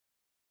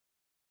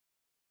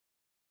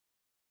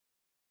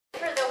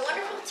for the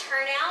wonderful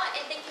turnout,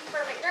 and thank you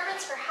for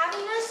McDermott's for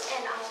having us,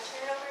 and I'll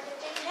turn it over to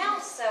Dave now.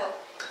 So,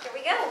 here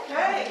we go.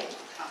 Okay.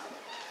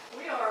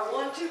 We are a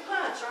 1-2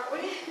 punch, aren't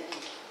we?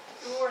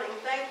 Good morning.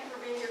 Thank you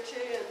for being here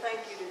too, and thank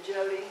you to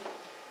Jody.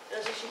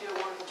 Doesn't she do a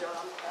wonderful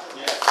job?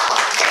 Yes.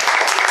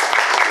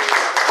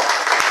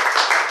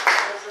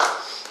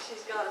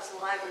 She's got us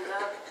livened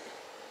up,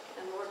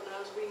 and Lord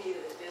knows we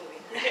needed it, didn't we?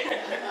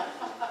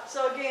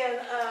 So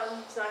again,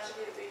 it's nice of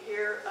you to be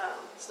here.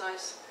 It's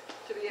nice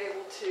to be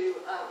able to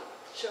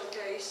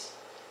showcase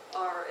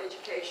our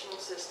educational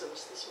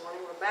systems this morning.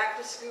 We're back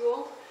to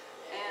school,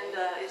 and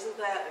isn't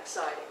that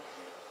exciting?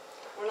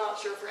 We're not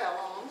sure for how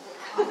long,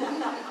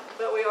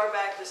 but we are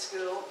back to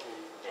school,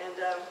 and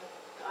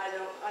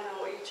I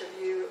know each of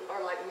you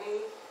are like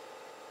me.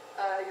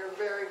 You're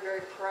very,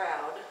 very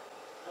proud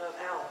of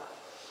Alva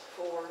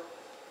for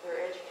their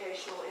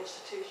educational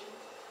institution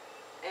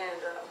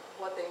and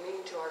what they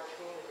mean to our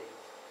community.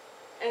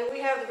 And we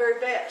have the very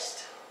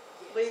best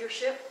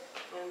leadership,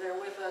 and they're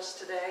with us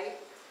today.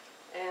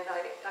 And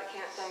I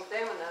can't thank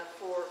them enough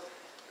for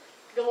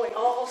going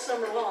all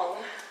summer long,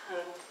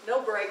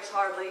 no breaks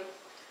hardly,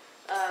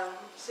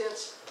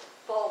 since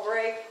fall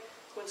break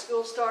when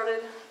school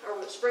started, or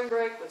with spring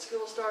break when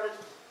school started.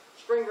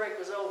 Spring break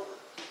was over,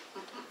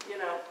 you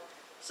know.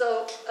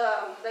 So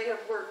they have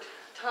worked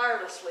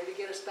tirelessly to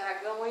get us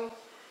back going,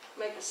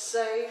 make us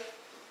safe,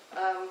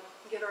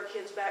 get our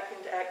kids back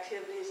into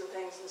activities and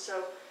things. And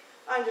so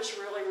I'm just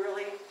really,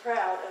 really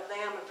proud of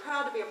them and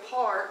proud to be a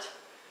part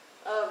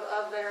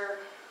of their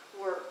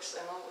works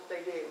and all that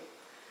they do.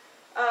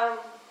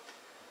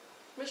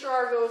 Mr.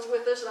 Argo is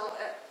with us,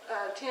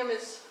 and Tim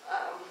is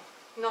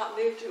not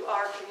new to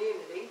our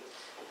community,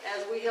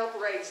 as we help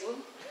raise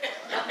him.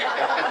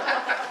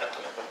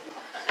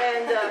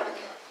 And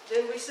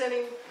then we sent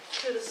him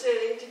to the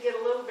city to get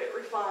a little bit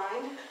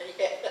refined.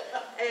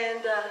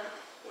 And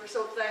we're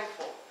so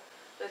thankful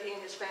that he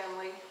and his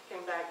family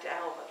came back to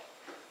Alva.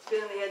 He's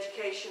been in the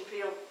education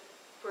field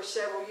for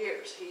several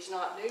years. He's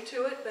not new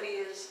to it, but he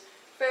is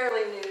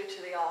fairly new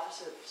to the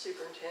office of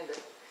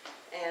Superintendent.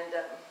 And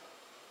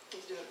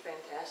he's doing a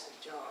fantastic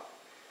job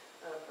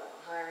of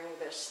hiring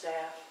the best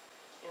staff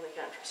in the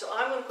country. So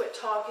I'm going to quit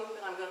talking,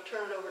 and I'm going to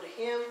turn it over to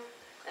him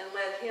and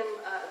let him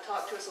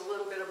talk to us a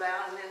little bit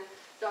about, and then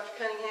Dr.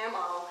 Cunningham,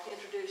 I'll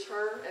introduce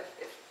her.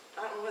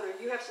 I don't know whether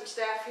you have some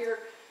staff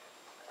here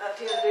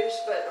to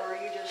introduce, but or are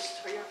you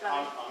just, are you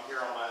kind of... I'm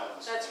here on my own.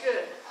 That's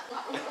good.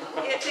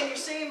 Can you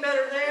see him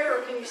better there,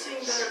 or can you see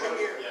him better than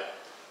here? Yeah.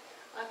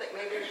 I think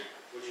maybe...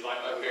 Would you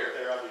like to move up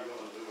there? I'd be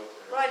willing to move up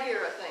there. Right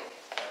here, I think.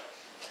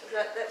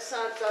 That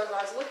sun, as I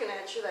was looking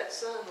at you, that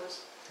sun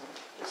was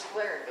just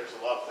glaring. There's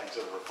a lot of things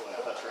that reflect.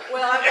 That's right.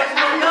 Well, I wasn't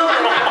going to go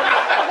there.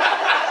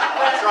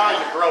 I'm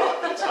trying to grow it,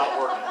 but it's not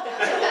working.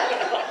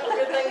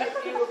 Good thing that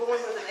you were born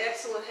with an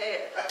excellent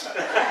head.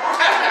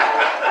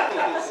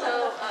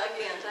 So,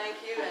 again,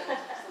 thank you and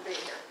for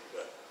being here.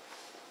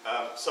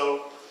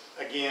 So,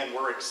 again,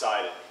 we're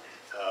excited.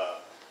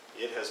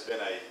 It has been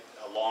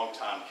a long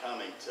time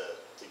coming to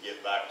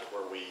get back to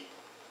where we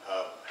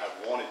have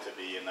wanted to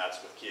be, and that's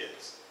with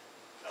kids.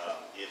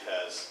 It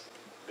has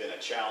been a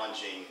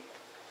challenging,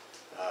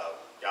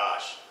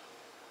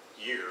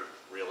 year,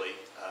 really,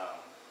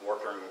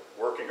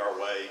 working our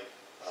way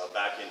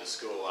back into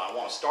school. I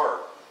want to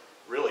start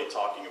really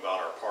talking about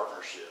our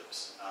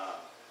partnerships.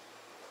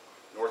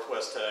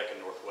 Northwest Tech and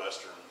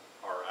Northwestern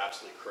are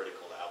absolutely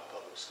critical to Alva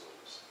Public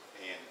Schools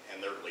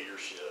and their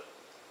leadership.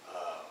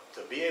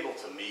 To be able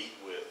to meet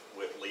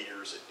with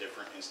leaders at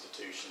different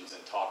institutions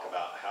and talk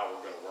about how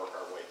we're going to work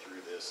our way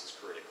through this is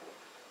critical.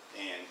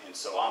 And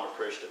so I'm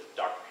appreciative of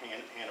Dr.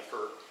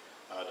 Hannaford,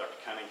 Dr.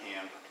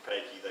 Cunningham, Dr.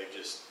 Pakey. They've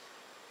just,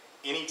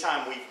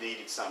 anytime we've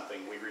needed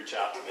something, we reach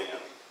out to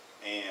them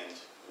and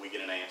we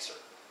get an answer.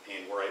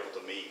 And we're able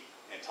to meet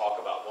and talk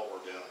about what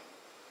we're doing.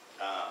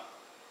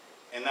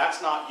 And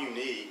that's not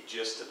unique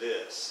just to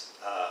this.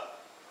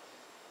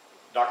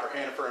 Dr.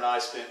 Hannaford and I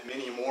spent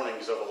many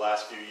mornings over the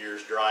last few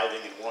years driving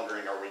and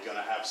wondering, are we going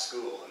to have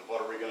school? And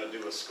what are we going to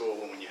do with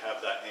school when you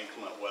have that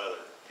inclement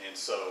weather? And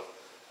so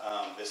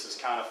this has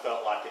kind of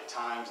felt like at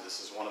times this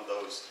is one of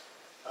those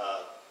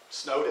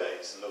snow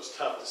days and those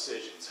tough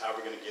decisions. How are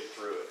we going to get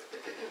through it?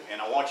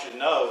 And I want you to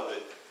know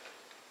that,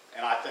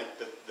 and I think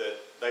that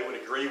they would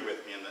agree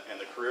with me, and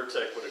the Career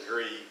Tech would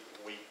agree,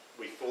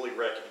 we fully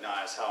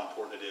recognize how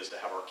important it is to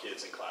have our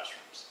kids in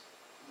classrooms.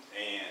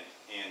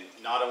 And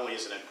not only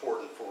is it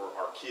important for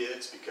our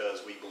kids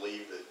because we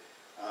believe that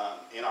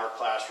in our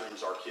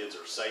classrooms our kids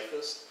are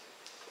safest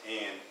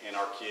and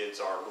our kids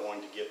are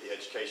going to get the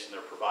education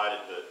they're provided,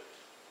 but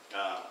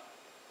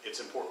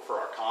it's important for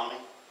our economy,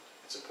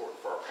 it's important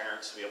for our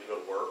parents to be able to go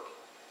to work,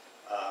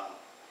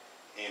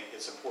 and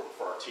it's important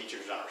for our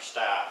teachers and our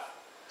staff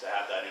to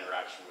have that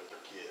interaction with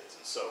their kids.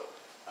 And so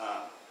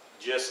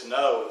just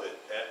know that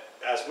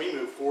as we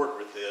move forward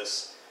with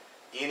this,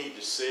 any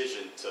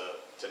decision to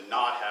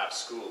not have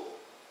school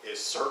is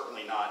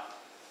certainly not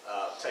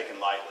taken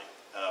lightly,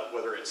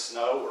 whether it's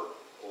snow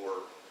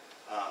or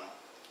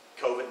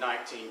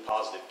COVID-19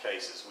 positive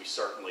cases. We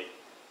certainly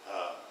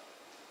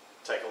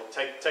take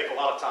a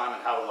lot of time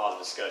and have a lot of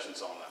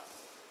discussions on that.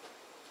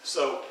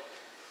 So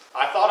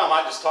I thought I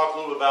might just talk a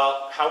little bit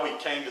about how we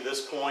came to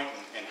this point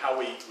and how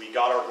we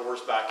got our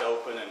doors back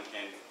open,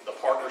 and the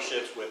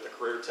partnerships with the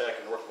Career Tech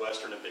and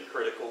Northwestern have been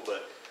critical,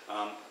 but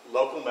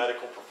local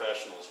medical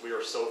professionals, we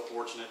are so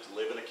fortunate to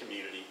live in a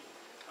community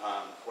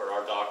where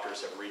our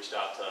doctors have reached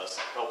out to us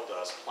and helped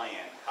us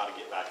plan how to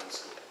get back in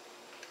school.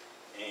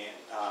 And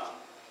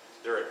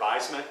their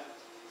advisement,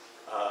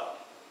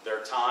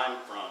 their time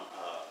from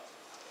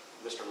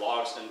Mr.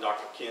 Logston,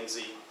 Dr.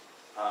 Kinsey,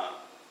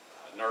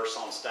 a nurse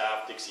on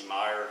staff, Dixie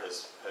Meyer,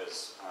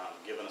 has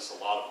given us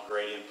a lot of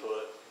great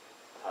input,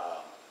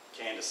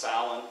 Candace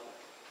Allen.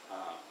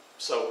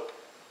 So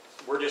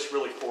we're just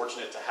really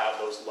fortunate to have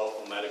those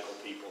local medical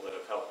people that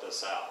have helped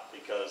us out,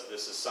 because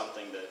this is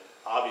something that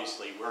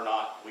obviously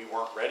we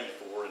weren't ready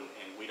for, and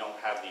we don't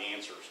have the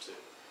answers to.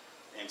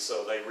 And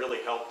so they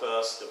really helped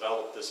us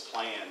develop this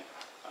plan,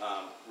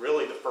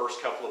 really the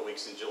first couple of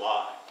weeks in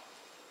July.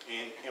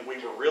 And we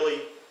were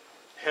really,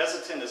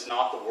 hesitant is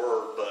not the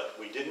word, but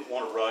we didn't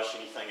want to rush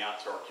anything out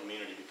to our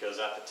community, because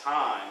at the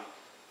time,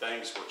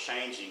 things were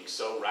changing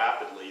so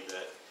rapidly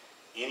that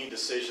any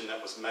decision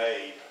that was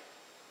made,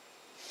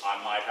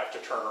 I might have to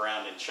turn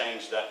around and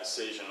change that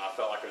decision. I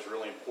felt like it was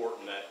really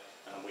important that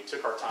we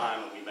took our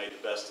time and we made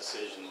the best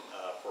decision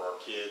for our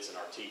kids and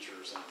our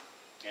teachers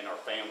and our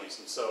families.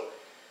 And so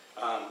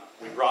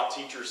we brought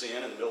teachers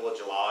in the middle of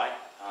July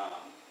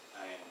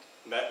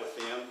and met with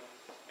them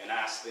and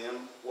asked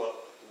them,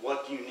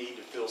 what do you need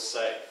to feel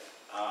safe?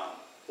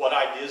 What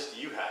ideas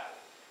do you have?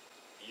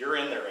 You're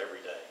in there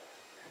every day.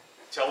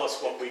 Tell us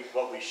what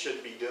we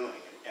should be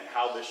doing and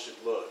how this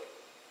should look.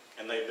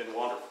 And they've been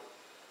wonderful.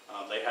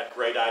 They had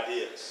great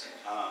ideas.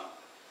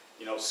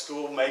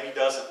 School maybe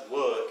doesn't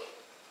look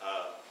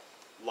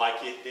like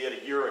it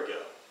did a year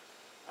ago.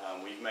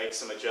 We've made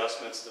some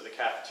adjustments to the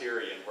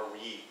cafeteria and where we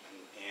eat,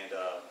 and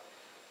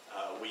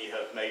we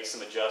have made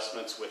some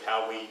adjustments with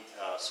how we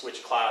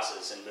switch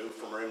classes and move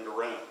from room to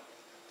room.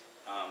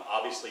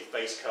 Obviously,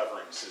 face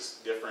coverings is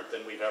different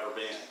than we've ever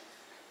been.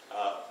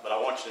 But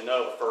I want you to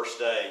know, the first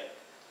day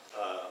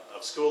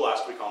of school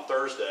last week on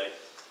Thursday,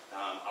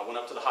 I went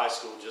up to the high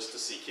school just to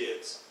see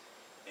kids,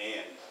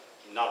 and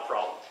not a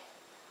problem.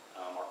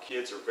 Our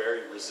kids are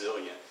very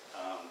resilient.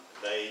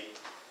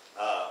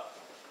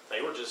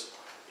 They were just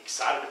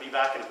excited to be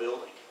back in a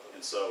building,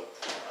 and so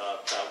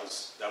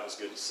that was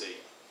good to see.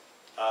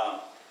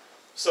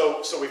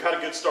 So we've had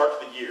a good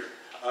start to the year.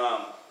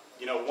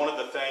 One of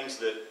the things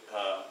that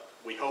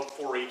we hope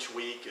for each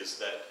week is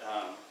that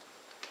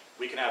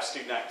we can have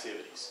student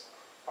activities.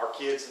 Our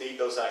kids need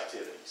those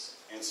activities.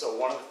 And so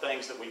one of the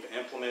things that we've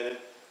implemented,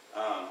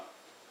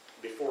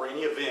 before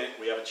any event,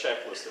 we have a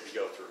checklist that we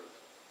go through.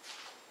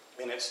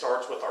 And it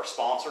starts with our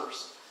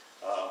sponsors,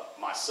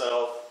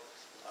 myself,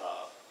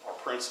 our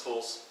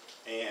principals,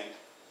 and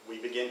we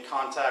begin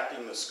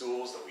contacting the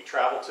schools that we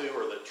travel to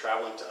or that are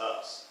traveling to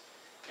us.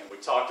 And we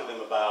talk to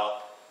them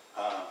about,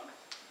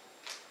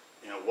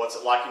 what's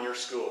it like in your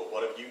school?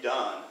 What have you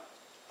done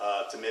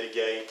to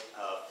mitigate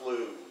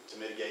flu, to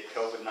mitigate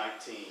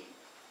COVID-19?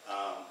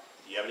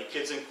 Do you have any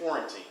kids in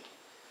quarantine?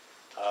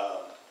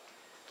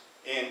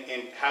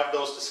 And have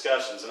those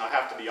discussions. And I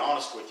have to be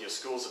honest with you,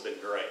 schools have been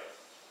great.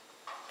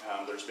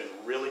 There's been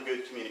really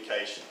good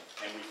communication,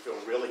 and we feel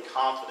really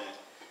confident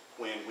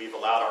when we've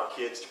allowed our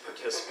kids to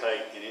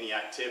participate in any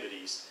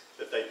activities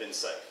that they've been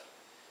safe.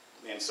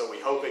 And so we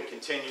hope it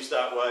continues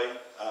that way.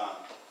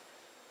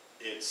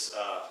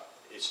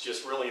 It's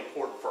just really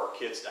important for our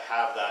kids to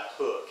have that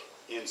hook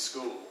in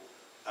school,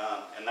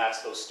 and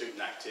that's those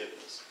student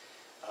activities.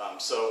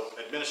 So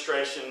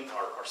administration,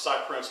 our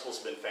site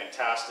principals have been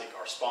fantastic.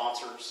 Our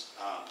sponsors,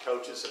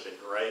 coaches have been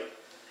great.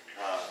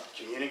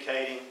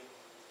 Communicating,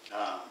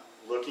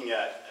 looking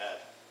at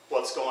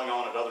what's going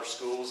on at other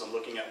schools and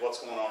looking at what's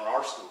going on in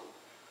our school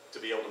to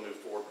be able to move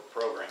forward with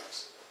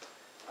programs.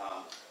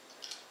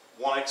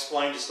 Want to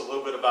explain just a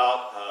little bit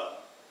about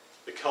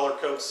the color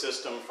code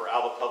system for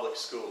Alva Public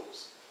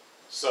Schools.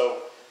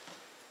 So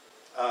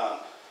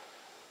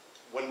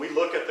when we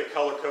look at the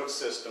color code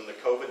system, the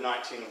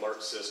COVID-19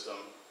 alert system,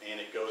 and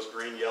it goes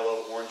green,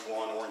 yellow, orange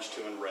 1, orange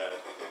 2, and red,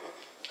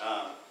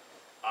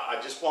 I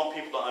just want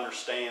people to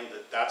understand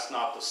that that's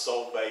not the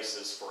sole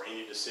basis for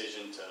any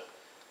decision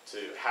to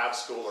have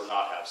school or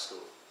not have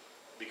school,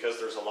 because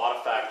there's a lot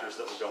of factors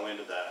that will go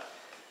into that.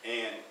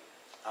 And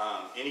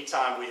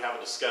anytime we have a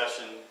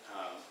discussion,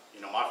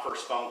 my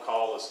first phone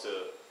call is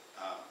to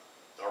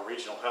our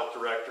regional health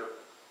director,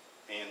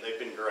 and they've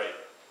been great.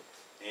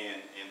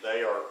 And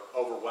they are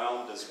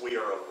overwhelmed as we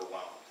are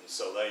overwhelmed. And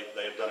so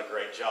they have done a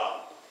great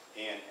job.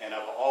 And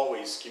have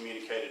always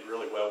communicated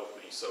really well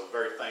with me. So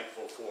very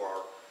thankful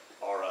for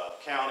our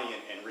county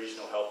and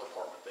regional health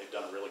department. They've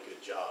done a really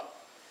good job.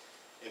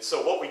 And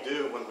so what we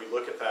do when we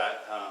look at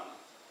that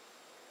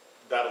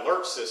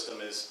alert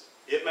system is,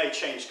 it may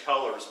change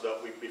colors,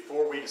 but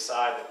before we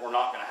decide that we're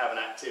not going to have an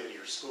activity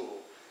or school,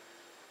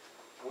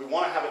 we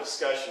want to have a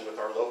discussion with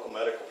our local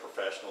medical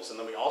professionals, and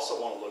then we also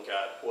want to look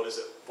at what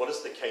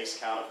is the case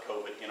count of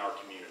COVID in our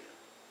community.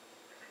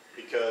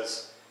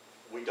 Because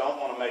we don't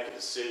want to make a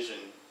decision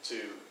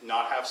to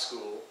not have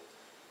school,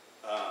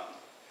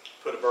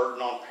 put a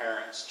burden on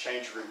parents,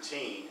 change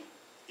routine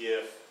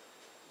if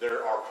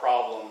there are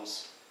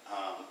problems,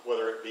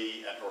 whether it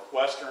be at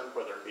Northwestern,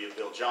 whether it be at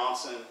Bill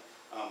Johnson,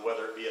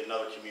 whether it be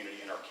another community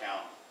in our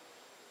county.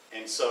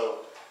 And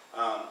so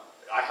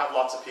I have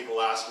lots of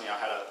people ask me. I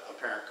had a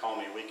parent call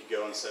me a week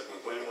ago and said,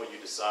 well, when will you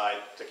decide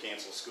to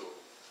cancel school?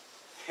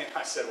 And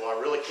I said, well,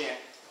 I really can't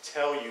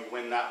tell you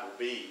when that will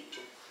be,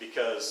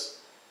 because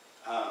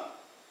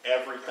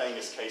everything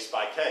is case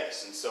by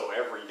case. And so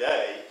every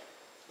day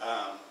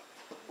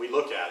we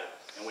look at it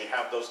and we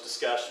have those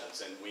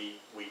discussions, and we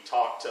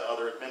talk to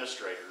other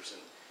administrators,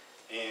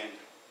 and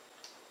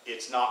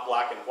it's not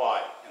black and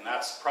white. And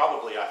that's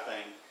probably, I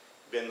think,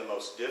 been the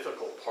most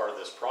difficult part of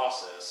this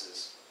process.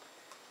 Is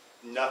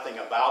nothing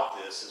about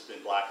this has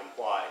been black and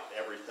white.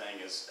 Everything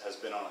has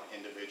been on an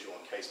individual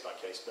and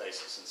case-by-case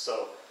basis. And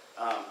so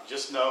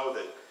just know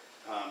that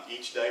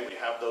each day we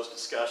have those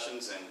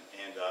discussions, and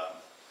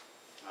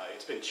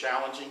it's been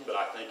challenging, but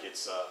I think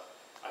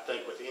I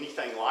think with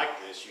anything like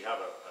this, you have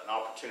an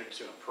opportunity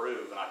to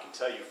improve. And I can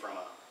tell you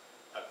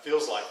it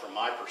feels like from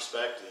my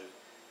perspective,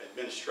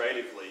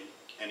 administratively,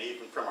 and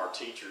even from our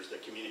teachers, the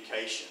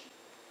communication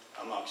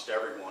amongst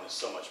everyone is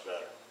so much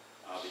better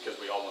because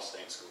we all want to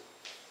stay in school.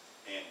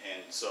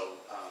 And so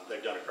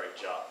they've done a great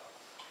job.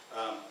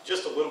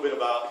 Just a little bit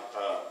about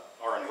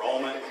our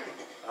enrollment.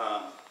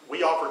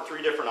 We offered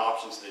 3 different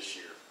options this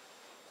year.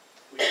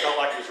 We felt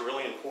like it was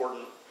really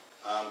important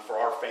for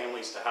our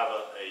families to have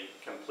a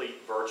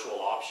complete virtual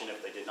option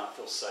if they did not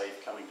feel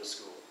safe coming to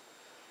school.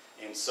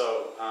 And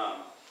so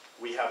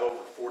we have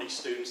over 40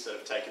 students that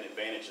have taken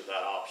advantage of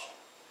that option.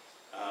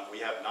 We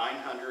have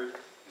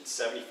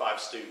 975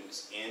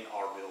 students in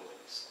our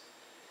buildings,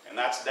 and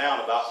that's down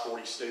about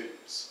 40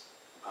 students.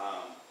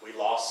 We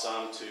lost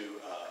some to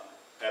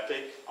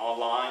Epic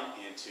online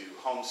and to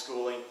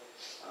homeschooling.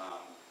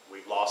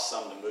 We've lost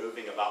some to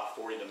moving, about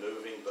 40 to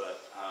moving, but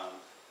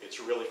it's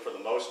really, for the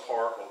most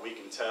part, what we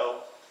can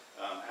tell,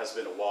 has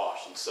been a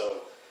wash. And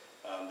so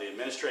the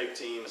administrative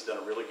team has done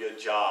a really good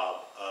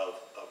job of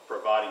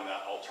providing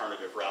that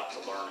alternative route to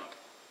learning.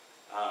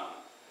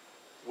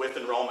 With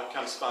enrollment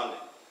comes funding.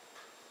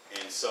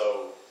 And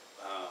so,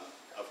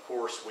 of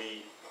course,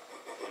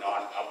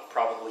 I would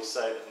probably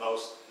say that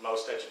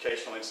most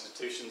educational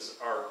institutions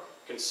are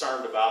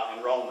concerned about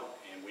enrollment,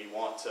 and we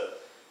want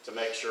to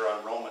make sure our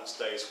enrollment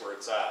stays where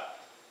it's at.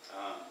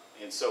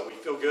 And so we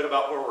feel good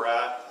about where we're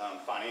at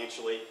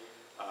financially.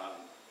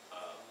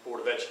 Board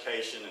of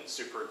Education and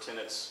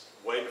superintendents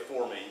way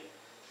before me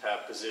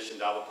have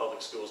positioned Alva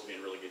Public Schools to be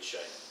in really good shape.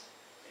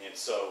 And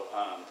so,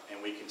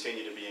 and we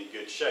continue to be in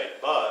good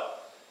shape.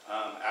 But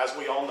as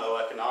we all know,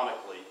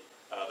 economically,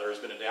 there has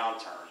been a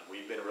downturn.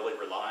 We've been really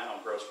relying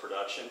on gross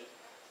production.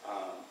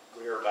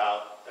 We are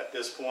about, at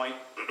this point,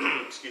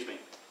 excuse me,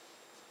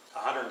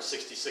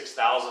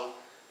 166,000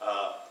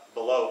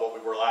 below what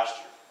we were last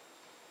year.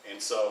 And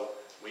so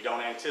we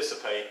don't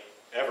anticipate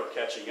ever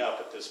catching up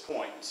at this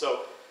point. And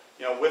so,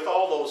 with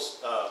all those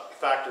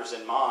factors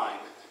in mind,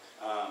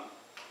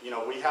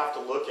 we have to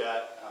look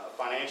at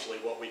financially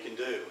what we can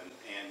do.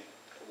 And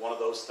one of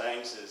those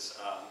things is,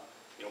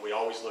 we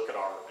always look at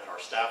our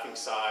staffing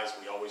size.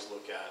 We always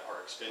look at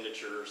our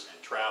expenditures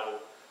and travel.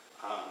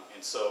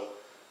 And so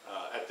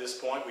at this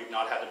point, we've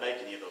not had to make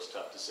any of those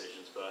tough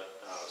decisions,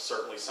 but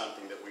certainly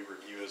something that we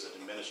review as an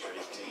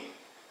administrative team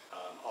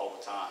all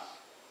the time.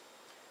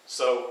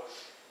 So,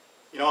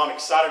 I'm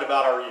excited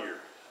about our year.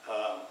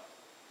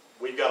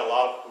 We've got a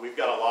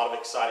lot of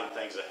exciting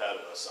things ahead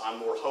of us. I'm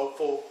more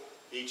hopeful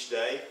each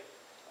day.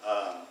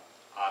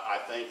 I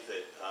think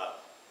that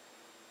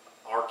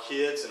our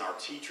kids and our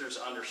teachers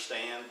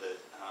understand that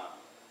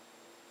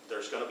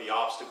there's going to be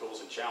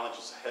obstacles and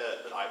challenges ahead,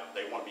 but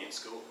they want to be in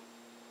school.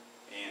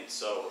 And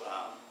so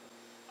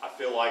I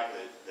feel like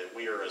that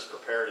we are as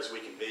prepared as we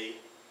can be,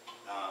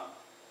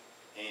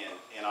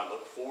 and I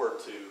look forward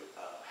to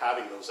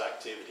having those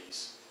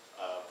activities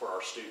for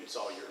our students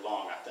all year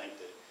long. I think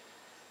that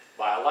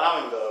by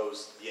allowing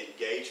those, the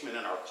engagement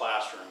in our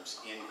classrooms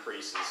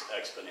increases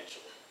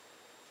exponentially.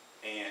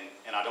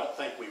 And I don't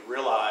think we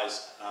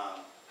realized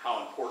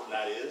how important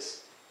that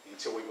is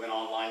until we went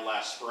online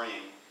last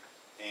spring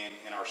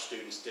and our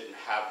students didn't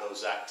have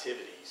those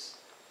activities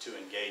to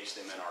engage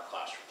them in our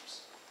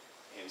classrooms.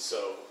 And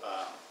so,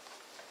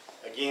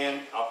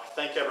 again, I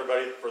thank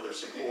everybody for their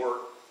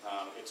support.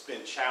 It's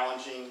been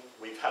challenging.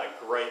 We've had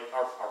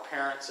our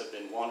parents have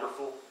been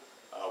wonderful.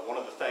 One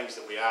of the things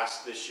that we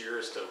asked this year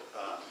is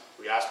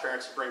we asked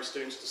parents to bring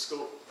students to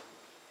school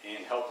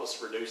and help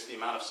us reduce the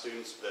amount of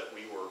students that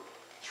we were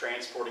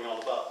transporting on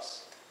the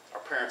bus.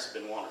 Our parents have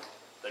been wonderful.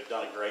 They've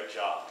done a great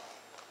job.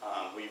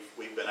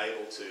 We've been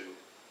able to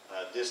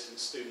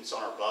distance students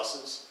on our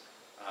buses.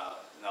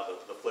 Now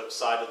the flip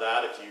side of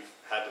that, if you've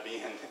had to be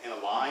in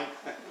a line,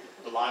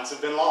 the lines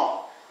have been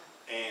long.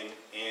 And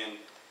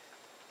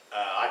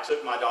I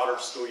took my daughter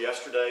to school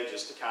yesterday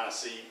just to kind of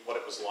see what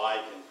it was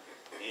like,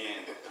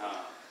 and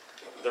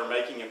they're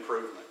making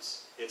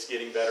improvements. It's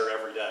getting better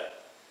every day.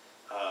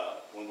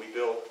 When we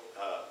built,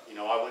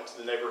 I went to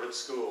the neighborhood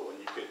school, and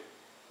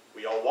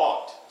we all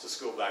walked to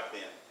school back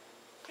then.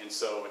 And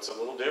so it's a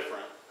little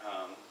different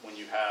when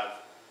you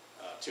have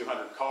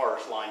 200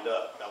 cars lined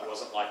up. That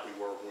wasn't like we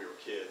were when we were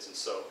kids. And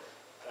so,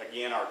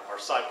 again, our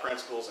site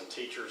principals and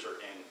teachers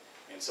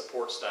and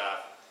support staff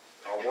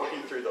are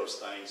working through those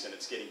things, and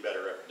it's getting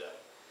better every day.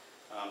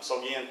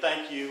 So again,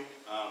 thank you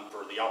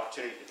for the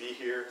opportunity to be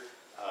here.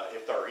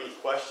 If there are any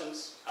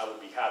questions, I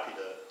would be happy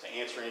to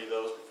answer any of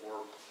those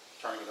before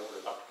turning it over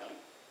to Dr.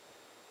 Cunningham.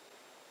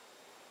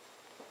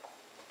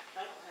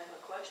 I don't have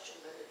a question,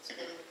 but it's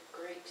been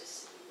great to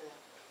see the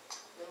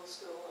middle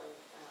school and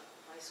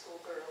high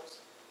school girls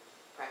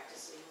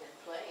practicing and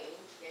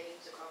playing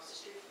games across the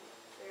street.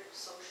 They're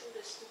social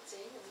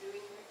distancing and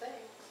doing their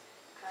thing,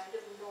 kind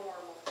of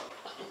normal.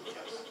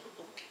 Yes.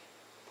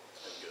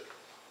 That's good.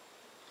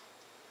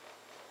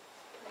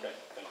 Okay,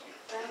 thank you.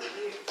 Thank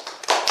you.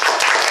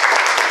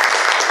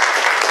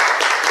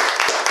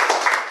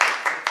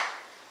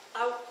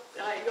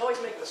 I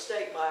always make a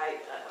mistake by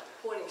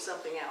pointing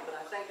something out, but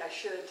I think I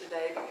should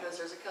today because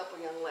there's a couple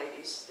young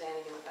ladies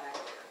standing in the back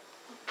there.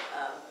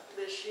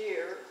 This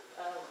year,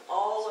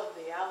 all of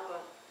the Alva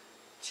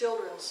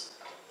children's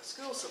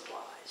school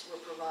supplies were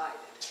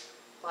provided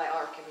by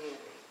our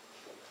community.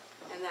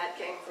 And that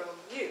came from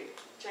you,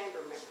 chamber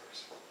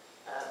members,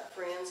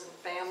 friends and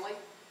family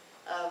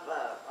of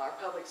our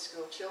public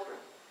school children.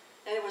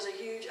 And it was a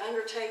huge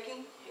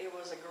undertaking. It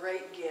was a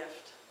great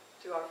gift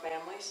to our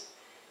families.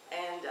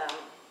 And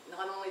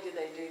not only did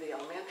they do the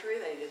elementary,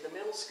 they did the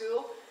middle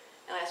school.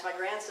 And I asked my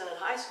grandson at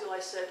high school, I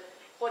said,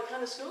 what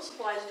kind of school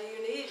supplies do you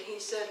need? And he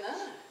said,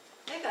 none.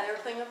 They got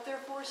everything up there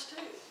for us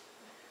too.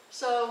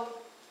 So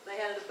they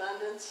had an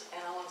abundance,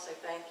 and I want to say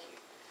thank you.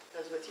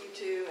 Because with you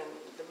two and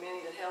the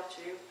many that helped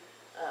you,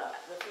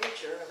 the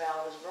future of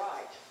Alva is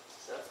bright.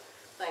 So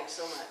thanks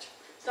so much.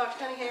 Dr.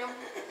 Cunningham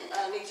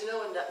needs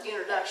no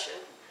introduction,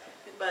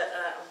 but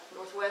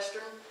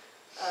Northwestern,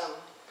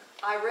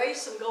 I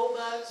raised some gold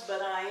bugs,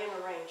 but I am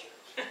a ranger.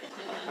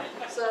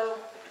 So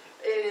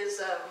it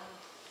is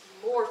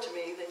more to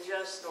me than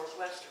just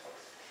Northwestern.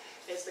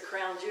 It's the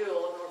crown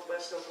jewel of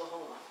Northwest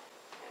Oklahoma.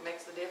 It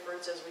makes the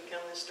difference as we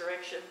come this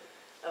direction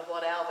of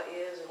what Alva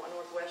is and what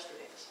Northwestern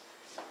is.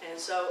 And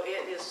so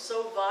it is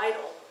so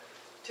vital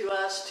to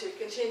us to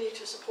continue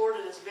to support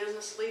it as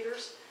business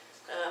leaders,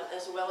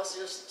 as well as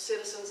just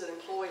citizens and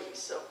employees.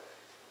 So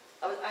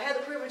I had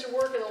the privilege of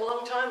working a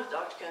long time with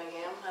Dr.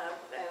 Cunningham,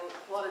 and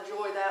what a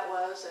joy that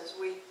was as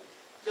we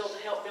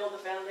helped build the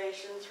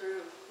foundation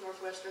through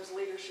Northwestern's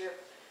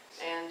leadership,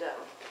 and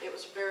it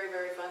was very,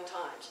 very fun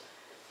times.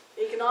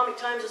 Economic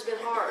times has been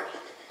hard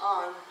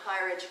on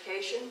higher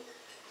education,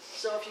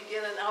 so if you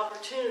get an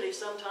opportunity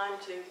sometime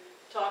to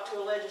talk to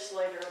a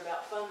legislator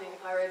about funding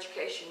higher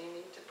education, you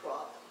need to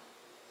prod them,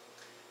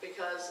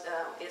 because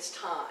it's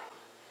time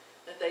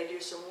that they do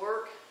some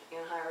work in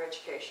higher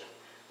education.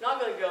 I'm not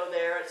going to go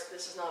there.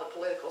 This is not a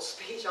political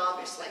speech,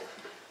 obviously,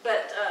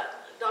 but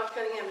Dr.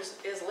 Cunningham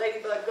is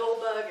Ladybug,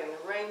 Goldbug, and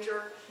the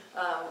Ranger,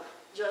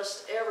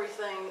 just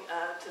everything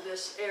to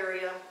this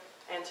area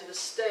and to the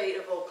state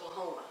of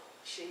Oklahoma.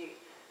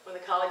 When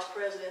the college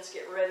presidents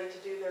get ready to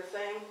do their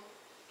thing,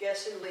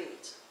 guess who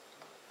leads?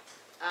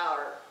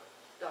 Our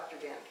Dr.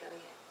 Janet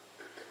Cunningham.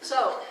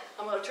 So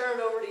I'm going to turn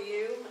it over to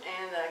you,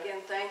 and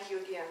again, thank you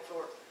again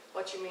for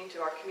what you mean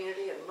to our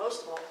community, and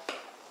most of all,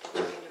 what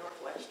you mean to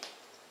Northwestern.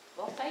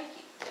 Well, thank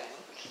you, Jane.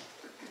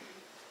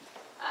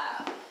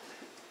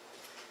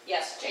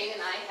 Yes, Jane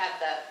and I had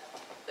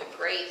the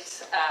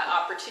great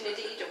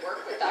opportunity to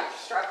work with Dr.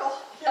 Struckle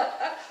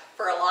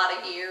for a lot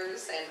of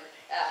years, and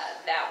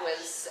that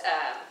was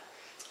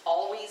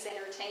always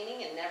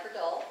entertaining and never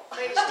dull.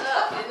 Made us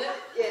tough, didn't it?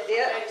 It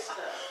did. Made us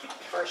tough.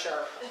 For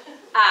sure.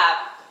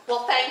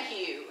 Well, thank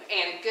you,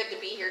 and good to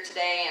be here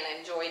today, and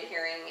enjoyed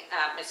hearing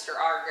Mr.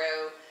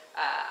 Argo.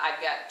 I've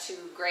got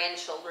 2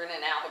 grandchildren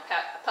in Alva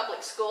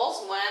Public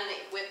Schools, one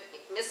with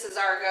Mrs.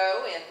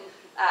 Argo in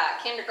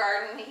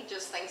kindergarten. He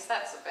just thinks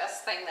that's the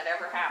best thing that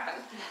ever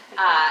happened.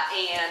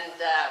 And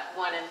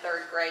one in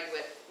 3rd grade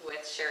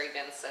with Sherry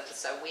Benson.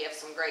 So we have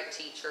some great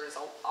teachers.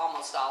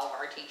 Almost all of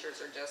our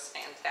teachers are just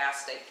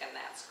fantastic, and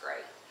that's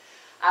great.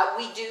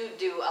 We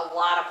do a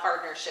lot of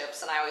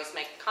partnerships, and I always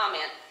make the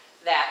comment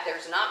that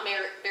there's not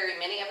very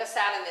many of us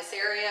out in this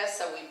area,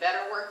 so we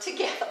better work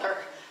together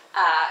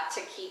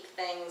to keep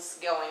things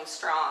going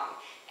strong.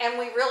 And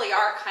we really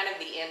are kind of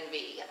the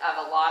envy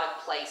of a lot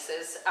of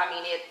places. I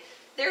mean,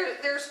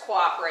 there's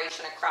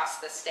cooperation across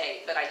the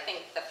state, but I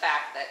think the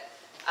fact that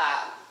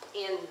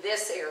in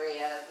this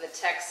area, the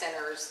tech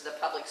centers, the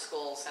public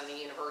schools, and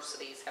the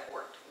universities have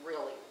worked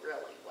really,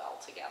 really well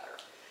together.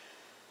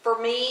 For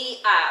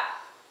me,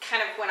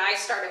 kind of when I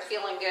started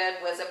feeling good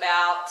was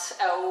about,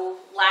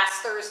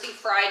 last Thursday,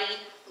 Friday,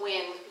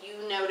 when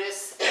you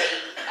notice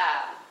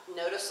a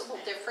noticeable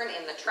difference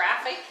in the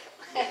traffic,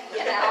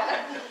 you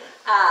know.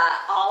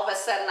 All of a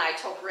sudden I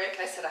told Rick,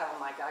 I said, oh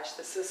my gosh,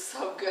 this is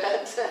so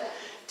good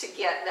to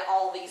get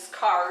all these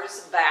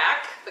cars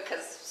back,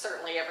 because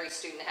certainly every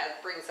student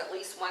brings at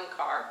least 1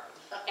 car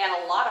and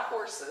a lot of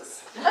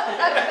horses. We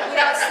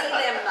don't see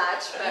them much,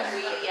 much,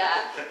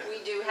 but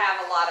we do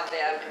have a lot of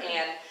them,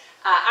 and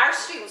our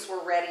students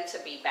were ready to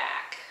be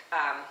back.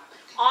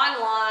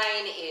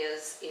 Online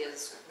is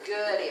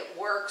good. It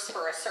works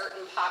for a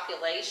certain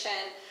population.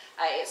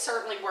 It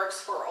certainly works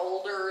for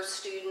older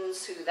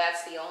students who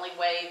that's the only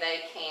way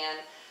they can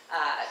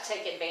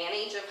take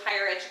advantage of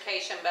higher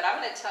education. But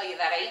I'm going to tell you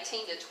that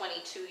 18 to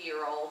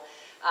 22-year-old,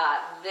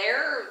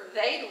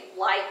 they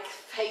like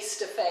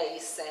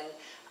face-to-face, and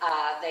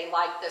they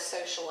like the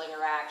social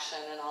interaction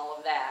and all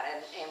of that.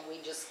 And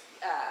we just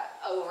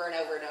over and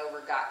over and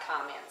over got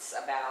comments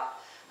about,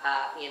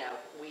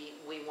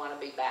 we want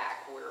to be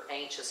back. We're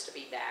anxious to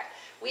be back.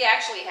 We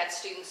actually had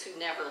students who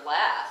never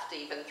left,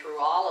 even through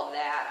all of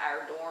that.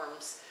 Our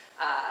dorms,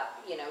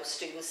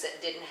 students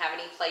that didn't have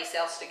any place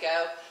else to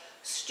go.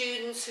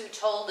 Students who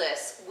told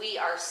us we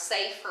are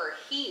safer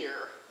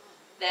here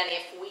than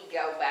if we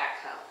go back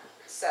home.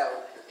 So,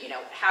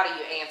 how do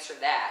you answer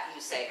that?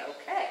 You say,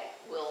 okay,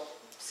 we'll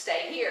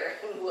stay here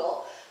and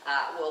we'll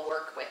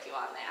work with you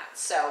on that.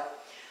 So,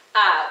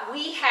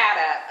 we had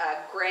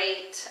a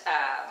great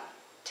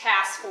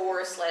task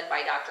force led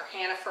by Dr.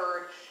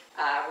 Hannaford,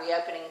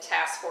 reopening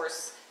task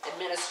force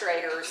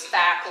administrators,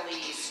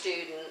 faculty,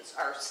 students,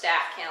 our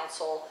staff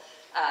council,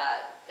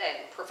 and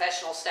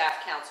professional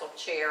staff council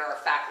chair, our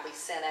faculty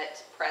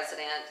senate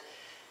president,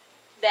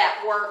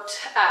 that worked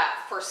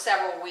for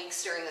several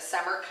weeks during the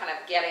summer, kind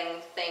of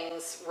getting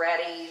things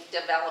ready,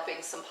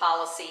 developing some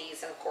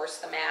policies, and of course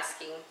the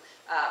masking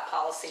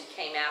policy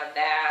came out of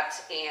that.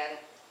 And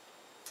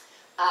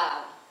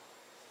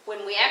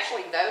when we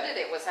actually voted,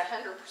 it was 100%.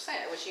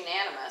 It was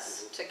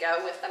unanimous to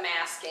go with the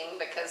masking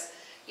because,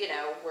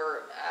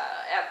 we're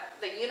at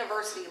the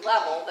university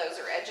level. Those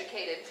are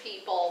educated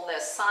people. The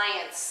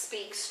science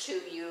speaks to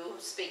you,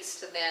 speaks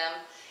to them,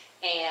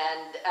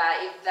 and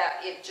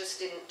it just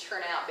didn't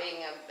turn out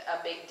being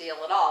a big deal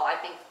at all. I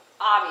think,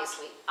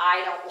 obviously,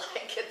 I don't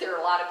like it. There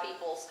are a lot of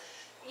people's,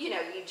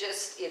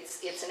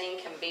 it's an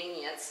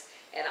inconvenience.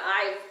 And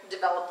I've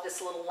developed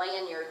this little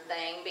lanyard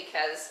thing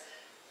because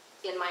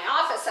in my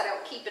office, I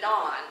don't keep it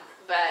on,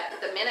 but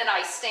the minute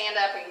I stand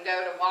up and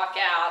go to walk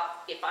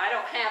out, if I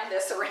don't have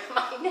this around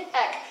my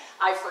neck,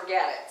 I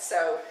forget it.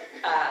 So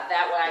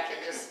that way I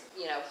can just,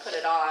 put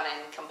it on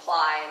and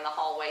comply in the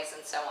hallways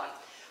and so on.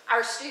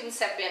 Our students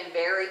have been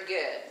very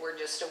good. We're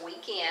just a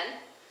week in,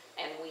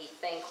 and we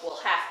think we'll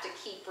have to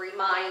keep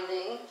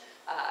reminding.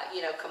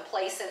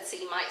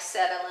 Complacency might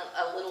set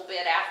a little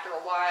bit after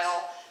a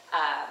while.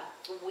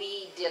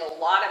 We did a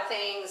lot of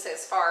things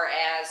as far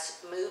as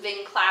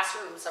moving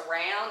classrooms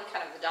around,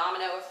 kind of the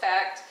domino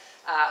effect.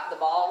 The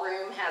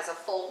ballroom has a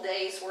full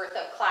day's worth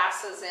of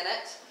classes in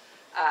it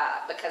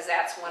because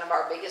that's one of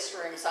our biggest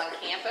rooms on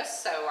campus.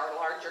 So our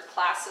larger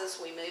classes,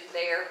 we moved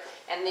there.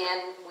 And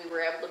then we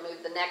were able to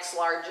move the next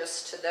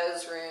largest to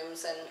those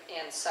rooms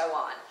and so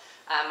on.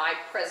 My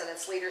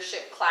president's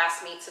leadership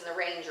class meets in the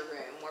Ranger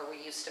room where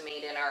we used to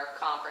meet in our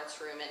conference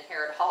room in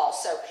Harrod Hall.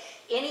 So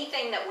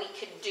anything that we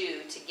could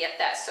do to get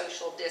that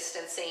social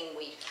distancing,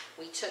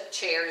 we took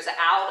chairs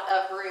out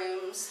of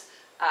rooms,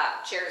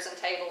 chairs and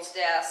tables,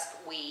 desks.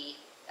 We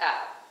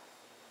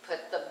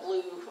put the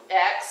blue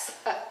X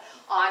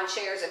on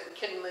chairs if we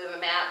couldn't move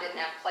them out, didn't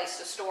have a place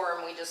to store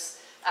them. We just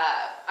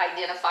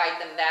identified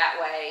them that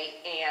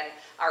way, and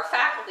our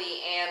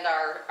faculty and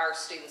our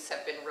students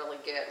have been really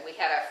good. We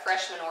had a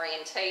freshman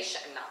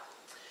orientation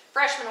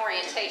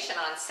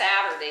on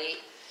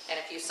Saturday, and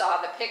if you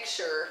saw the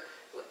picture,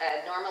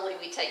 normally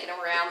we take it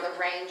around the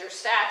Ranger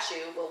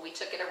statue. Well, we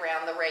took it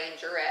around the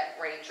Ranger at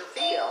Ranger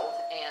Field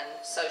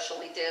and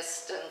socially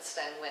distanced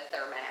and with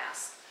their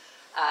masks.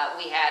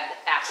 We had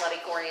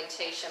athletic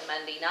orientation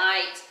Monday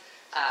night.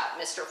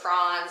 Mr.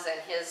 Franz and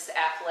his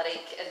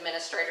athletic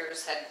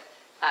administrators had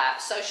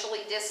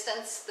socially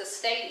distanced the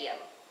stadium.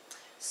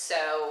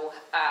 So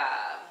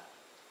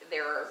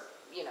there are,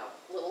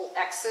 little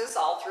X's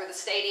all through the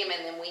stadium,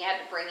 and then we had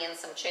to bring in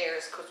some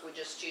chairs because we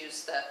just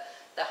used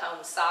the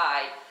home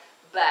side.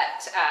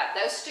 But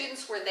those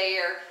students were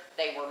there,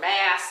 they were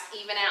masked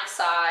even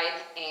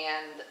outside,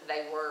 and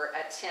they were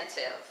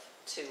attentive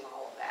to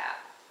all of that.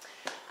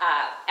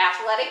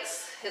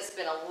 Athletics has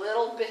been a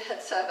little bit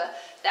of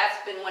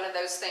that's been one of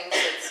those things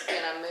that's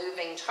been a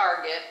moving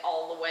target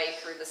all the way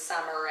through the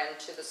summer and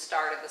to the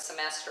start of the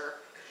semester.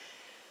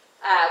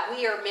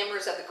 We are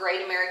members of the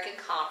Great American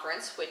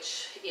Conference,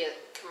 which is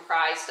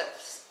comprised of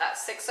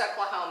 6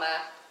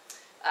 Oklahoma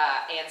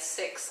and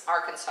 6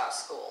 Arkansas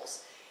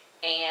schools.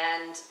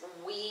 And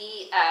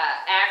we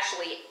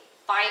actually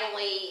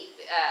finally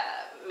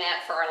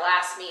met for our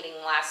last meeting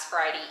last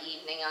Friday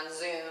evening on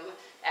Zoom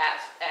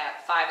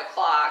at 5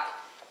 o'clock.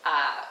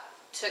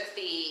 Took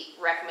the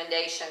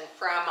recommendation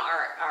from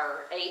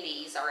our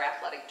ADs, our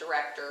athletic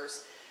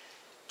directors,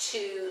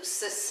 to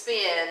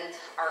suspend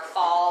our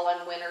fall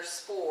and winter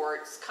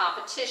sports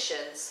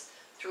competitions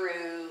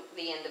through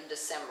the end of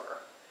December.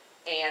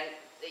 And,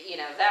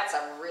 that's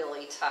a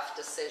really tough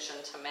decision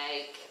to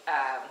make.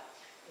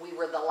 We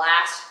were the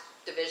last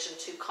Division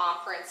II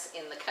conference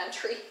in the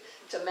country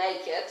to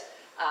make it.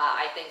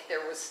 I think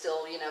there was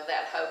still,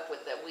 that hope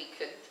that we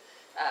could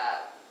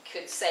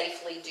could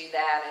safely do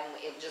that,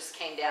 and it just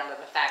came down to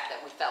the fact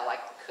that we felt like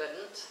we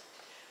couldn't.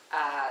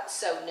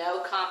 So no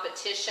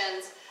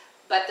competitions,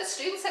 but the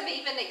students have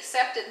even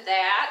accepted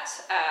that.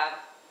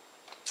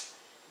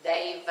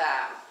 They've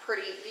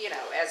pretty, you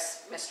know,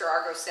 as Mr.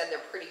 Argo said, they're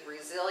pretty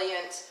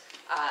resilient.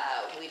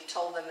 We've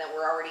told them that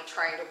we're already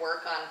trying to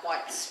work on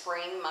what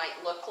spring might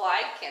look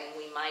like, and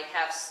we might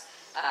have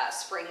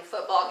spring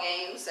football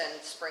games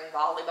and spring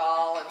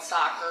volleyball and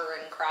soccer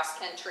and cross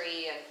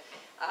country and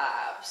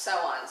so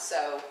on.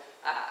 So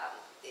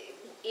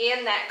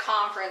in that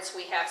conference,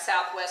 we have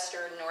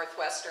Southwestern,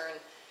 Northwestern,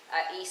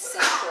 East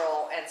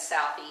Central, and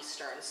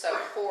Southeastern. So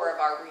 4 of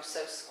our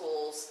Russo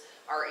schools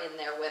are in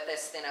there with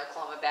us. Then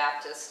Oklahoma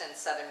Baptist and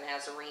Southern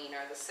Nazarene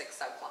are the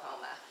 6th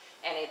Oklahoma.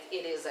 And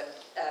it is a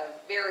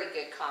very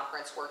good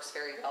conference, works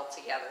very well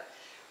together.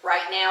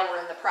 Right now,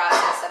 we're in the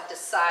process of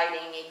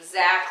deciding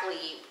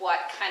exactly what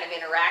kind of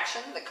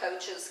interaction the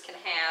coaches can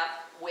have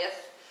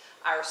with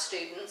our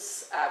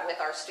students, with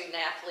our student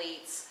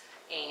athletes.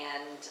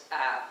 And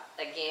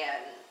again,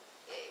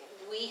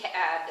 we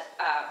had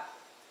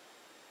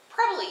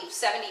probably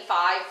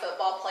 75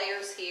 football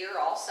players here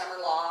all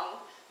summer long,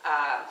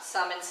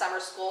 some in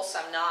summer school,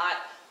 some not,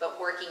 but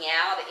working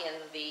out in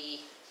the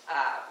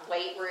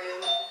weight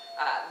room.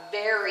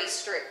 Very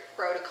strict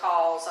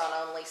protocols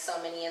on only so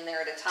many in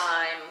there at a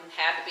time,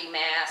 had to be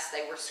masked,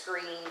 they were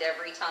screened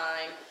every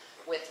time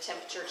with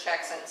temperature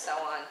checks and so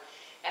on.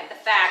 And the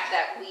fact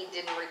that we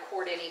didn't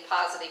record any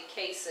positive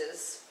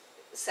cases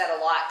said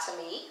a lot to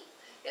me.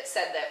 It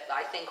said that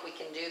I think we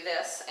can do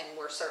this, and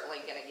we're certainly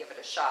going to give it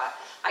a shot.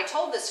 I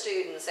told the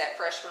students at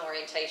freshman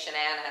orientation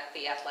and at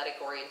the athletic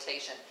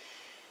orientation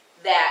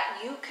that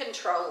you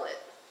control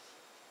it.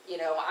 You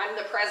know, I'm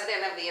the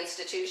president of the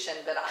institution,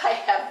 but I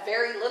have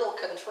very little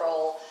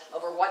control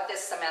over what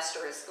this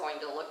semester is going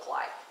to look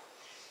like.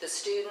 The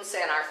students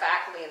and our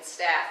faculty and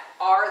staff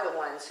are the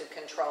ones who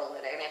control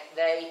it, and if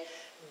they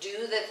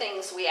do the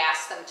things we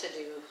ask them to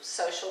do,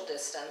 social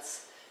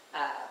distance,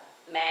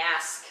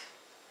 mask,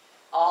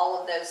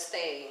 all of those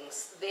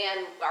things,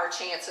 then our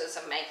chances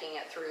of making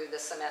it through the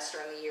semester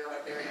and the year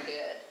are very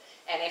good.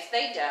 And if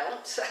they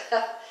don't,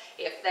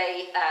 if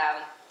they,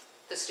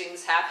 the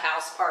students have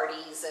house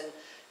parties and,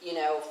 you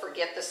know,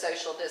 forget the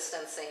social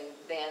distancing,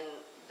 then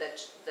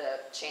the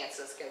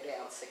chances go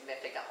down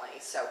significantly.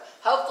 So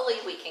hopefully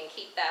we can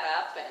keep that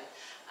up.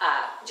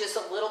 And just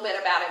a little bit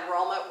about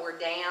enrollment, we're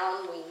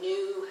down. We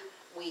knew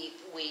we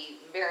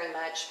very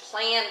much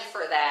planned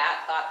for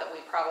that, thought that we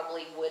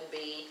probably would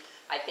be.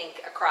 I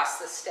think across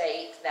the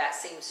state that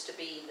seems to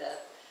be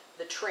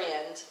the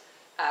trend.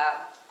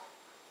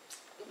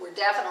 We're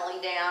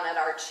definitely down at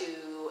our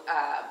 2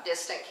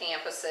 distant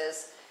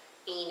campuses,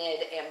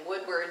 Enid and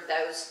Woodward.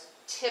 Those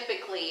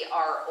typically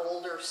are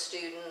older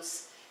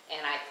students,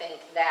 and I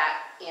think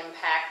that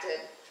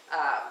impacted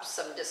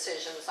some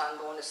decisions on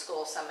going to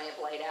school. Some may have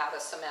laid out a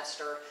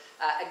semester,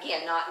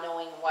 again, not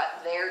knowing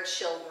what their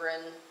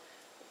children,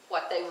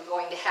 what they were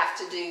going to have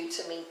to do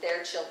to meet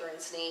their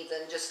children's needs,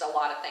 and just a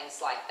lot of things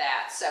like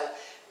that. So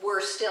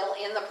we're still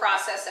in the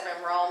process of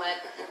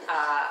enrollment,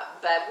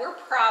 but we're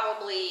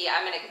probably,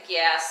 I'm going to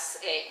guess,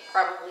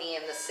 probably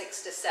in the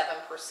 6 to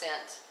 7%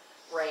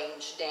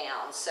 range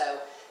down. So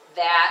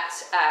that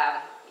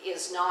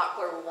is not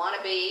where we want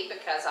to be,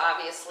 because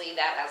obviously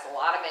that has a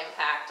lot of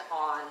impact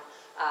on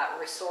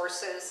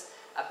resources.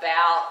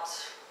 About,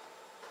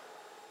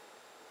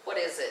 what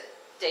is it,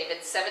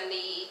 David,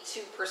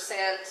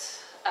 72%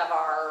 of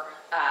our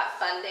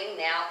funding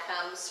now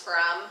comes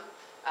from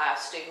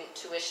student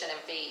tuition and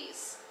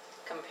fees,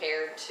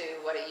 compared to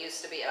what it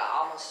used to be. It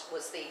almost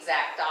was the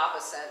exact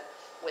opposite,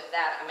 with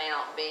that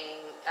amount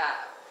being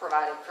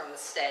provided from the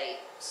state.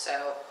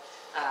 So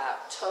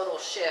total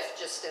shift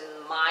just in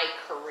my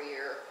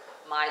career,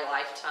 my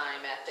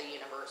lifetime at the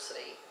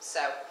university.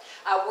 So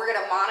we're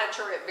going to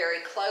monitor it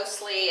very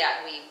closely.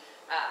 We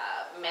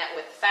met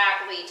with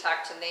faculty,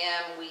 talked to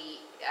them. We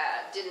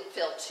didn't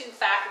fill 2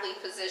 faculty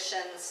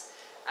positions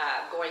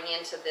going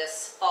into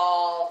this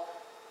fall,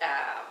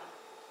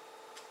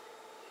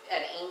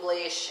 an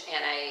English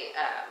and a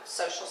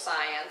social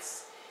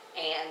science.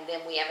 And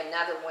then we have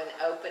another one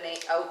open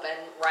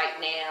right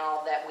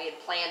now that we had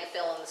planned to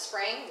fill in the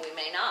spring. We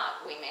may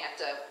not. We may have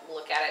to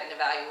look at it and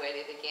evaluate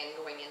it again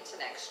going into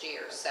next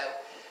year. So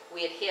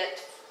we had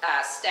hit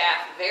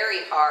staff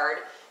very hard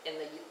in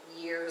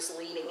the years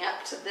leading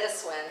up to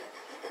this one.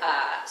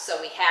 So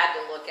we had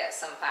to look at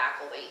some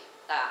faculty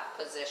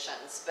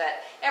positions.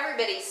 But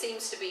everybody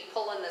seems to be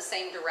pulling the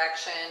same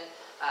direction,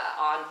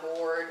 on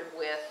board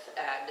with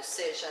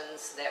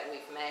decisions that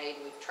we've made.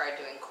 We've tried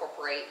to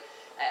incorporate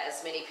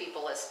as many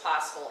people as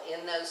possible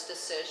in those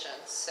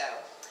decisions. So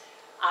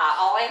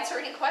I'll answer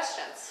any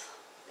questions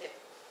if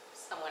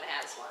someone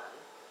has one.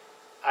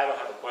 I don't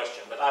have a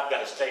question, but I've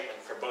got a statement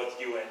for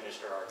both you and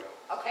Mr. Argo.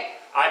 Okay.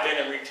 I've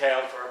been in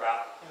retail for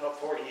about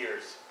 40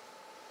 years.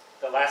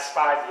 The last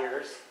 5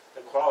 years,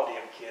 the quality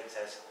of kids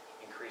has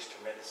increased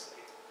tremendously.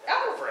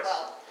 Oh, for us.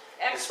 well,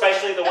 excellent.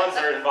 Especially the ones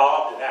that are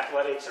involved in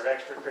athletics or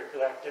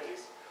extracurricular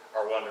activities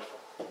are wonderful.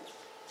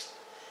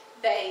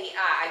 they,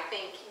 I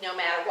think, no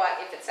matter what,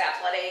 if it's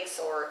athletics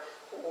or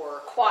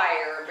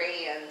choir,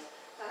 band,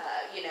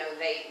 you know,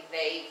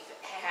 they've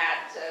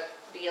had to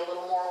be a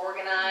little more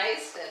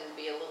organized and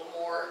be a little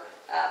more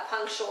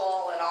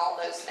punctual and all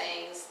those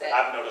things that.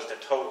 I've noticed a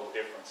total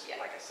difference, Yeah.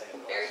 like I said.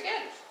 in the Very last good. few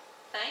years.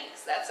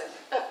 Thanks,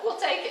 we'll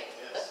take it.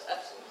 Yes,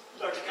 absolutely.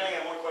 Dr.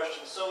 Cunningham, one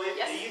question. So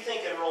Yes. do you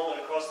think enrollment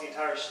across the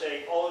entire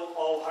state,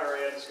 all higher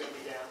ed is going to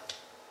be down?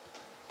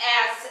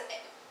 As,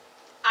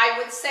 I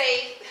would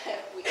say,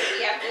 we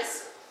have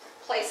this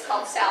place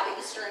called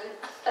Southeastern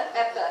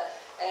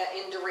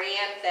in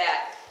Durant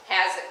that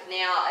has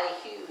now a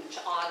huge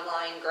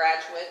online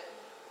graduate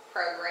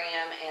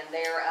program, and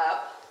they're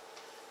up.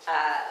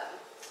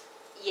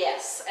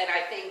 Yes, and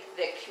I think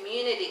the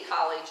community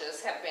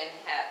colleges have been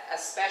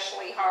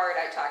especially hard.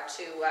 I talked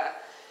to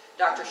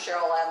Dr.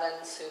 Cheryl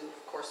Evans, who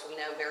of course we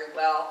know very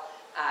well,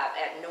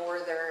 at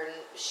Northern.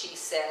 She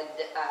said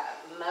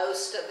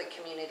most of the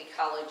community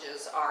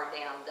colleges are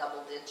down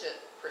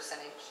double-digit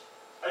percentage.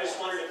 I just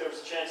wondered if there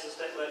was a chance the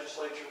state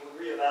legislature would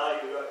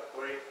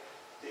reevaluate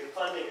the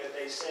funding that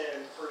they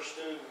send per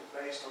student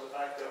based on the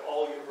fact that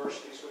all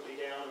universities would be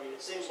down. I mean,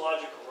 it seems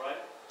logical, right?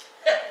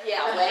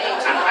 Yeah, way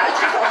too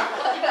logical.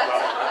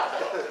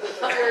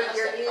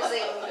 You're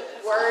using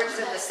words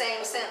in the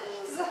same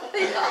sentence. No.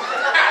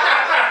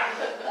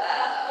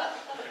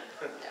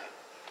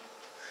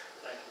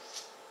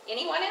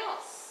 Anyone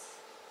else?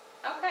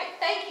 Okay,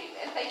 thank you,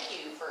 and thank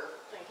you for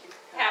Thank you.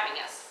 having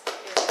us.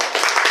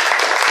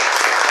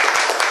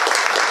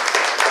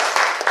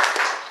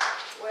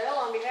 Well,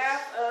 on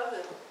behalf of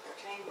the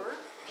Chamber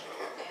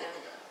and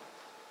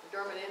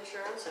McDermott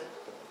Insurance and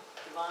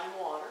deVine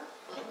Water,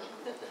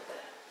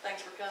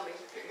 thanks for coming.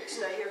 You can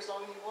stay here as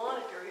long as you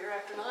want. If you're here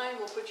after 9,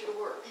 we'll put you to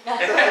work.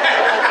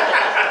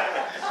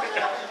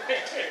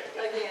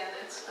 Again,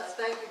 it's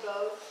thank you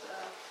both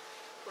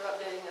for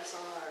updating us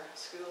on our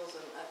schools,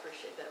 and I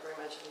appreciate that very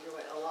much. I enjoy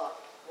a lot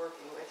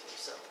working with you.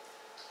 So,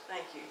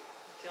 thank you.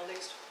 Until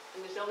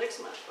next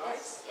month, right?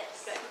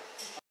 Yes. Okay.